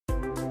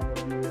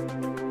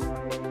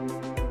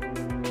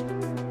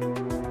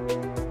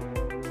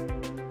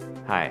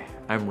Hi,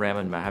 I'm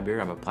Raman Mahabir.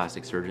 I'm a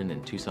plastic surgeon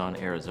in Tucson,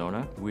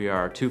 Arizona. We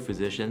are two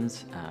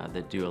physicians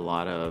that do a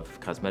lot of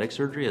cosmetic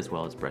surgery as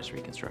well as breast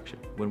reconstruction.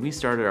 When we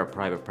started our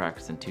private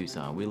practice in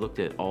Tucson, we looked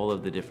at all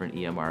of the different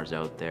EMRs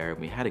out there.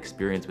 We had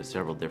experience with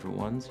several different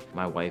ones.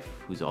 My wife,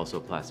 who's also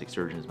a plastic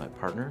surgeon, is my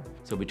partner.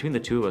 So between the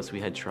two of us,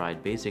 we had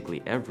tried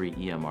basically every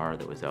EMR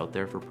that was out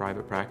there for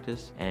private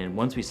practice. And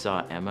once we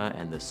saw Emma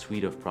and the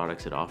suite of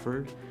products it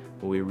offered,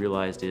 what we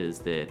realized is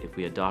that if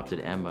we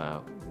adopted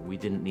Emma, we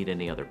didn't need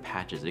any other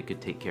patches. It could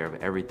take care of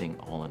everything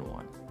all in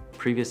one.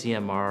 Previous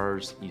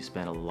EMRs, you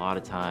spent a lot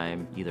of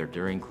time either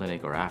during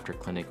clinic or after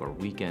clinic or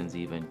weekends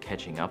even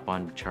catching up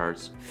on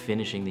charts,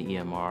 finishing the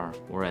EMR,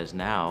 whereas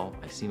now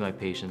I see my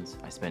patients,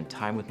 I spend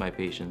time with my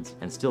patients,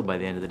 and still by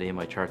the end of the day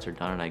my charts are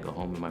done and I go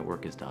home and my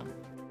work is done.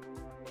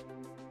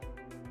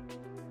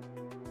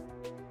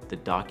 The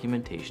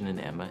documentation in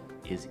Emma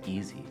is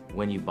easy.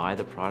 When you buy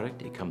the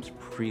product, it comes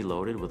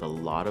preloaded with a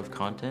lot of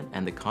content,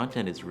 and the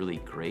content is really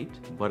great,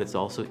 but it's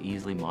also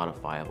easily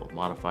modifiable.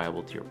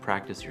 Modifiable to your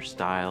practice, your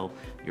style,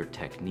 your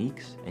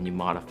techniques, and you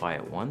modify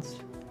it once,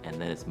 and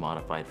then it's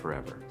modified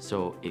forever.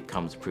 So it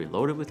comes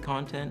preloaded with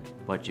content,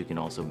 but you can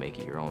also make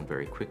it your own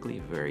very quickly,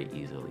 very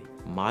easily.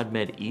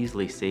 ModMed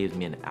easily saves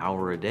me an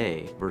hour a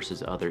day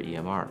versus other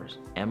EMRs.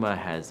 Emma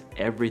has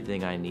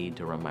everything I need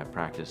to run my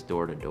practice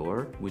door to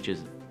door, which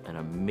is an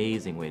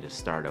amazing way to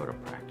start out a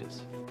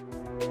practice.